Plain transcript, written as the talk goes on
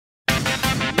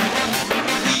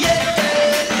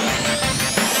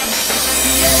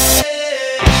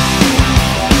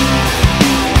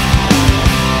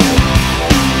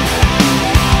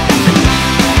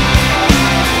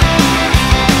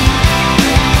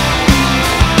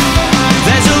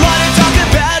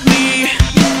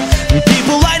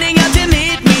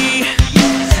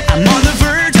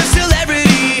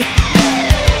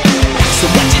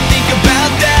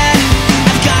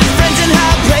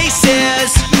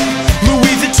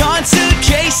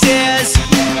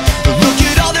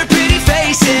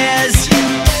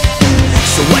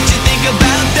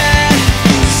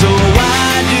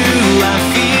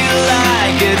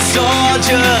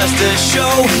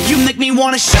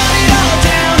shut it all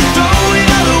down, throw it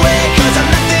all away, 'cause I'm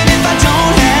nothing if I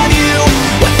don't have you.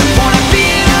 What's the point of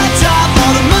being on top,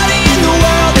 all the money in the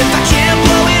world, if I can't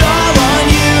blow it all on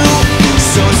you?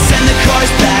 So send the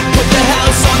cars back, put the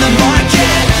house on the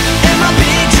market, and my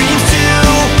big dreams too,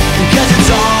 'cause it's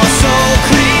all so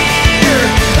clear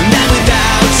that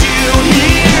without you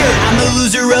here, I'm the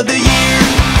loser of the year.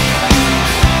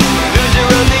 Loser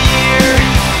of the year.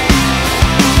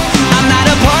 I'm not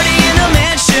a party in a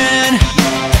mansion,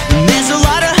 there's a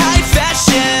lot of high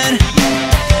fashion,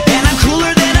 and I'm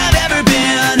cooler than I've ever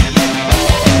been.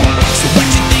 So what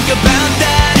you think about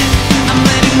that? I'm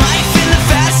living life in the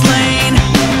fast lane.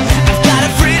 I've got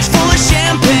a fridge full of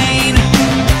champagne,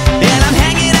 and I'm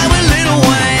hanging out with Lil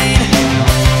Wayne.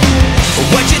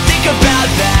 What you think about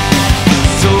that?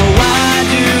 So why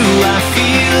do I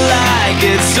feel like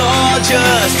it's all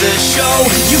just a show?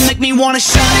 You make me wanna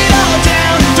shut it all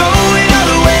down, throw it all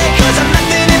away, 'cause I'm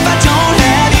nothing if I don't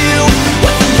have you.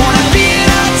 What's the point of being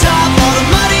on top, all the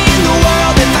money in the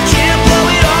world, if I can't blow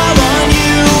it all on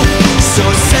you? So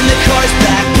send the cars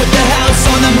back, put the house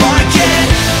on the market,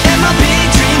 and my big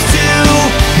dreams too,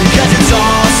 'cause it's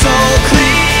all so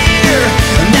clear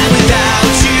that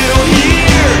without you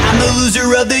here, I'm the loser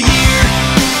of the year.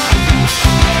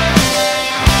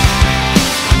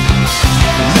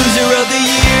 Loser of the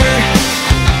year.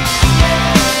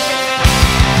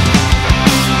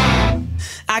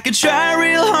 I could try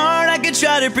real hard, I could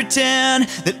try to pretend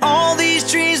that all these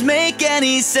dreams make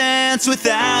any sense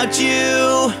without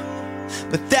you,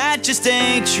 but that just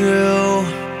ain't true.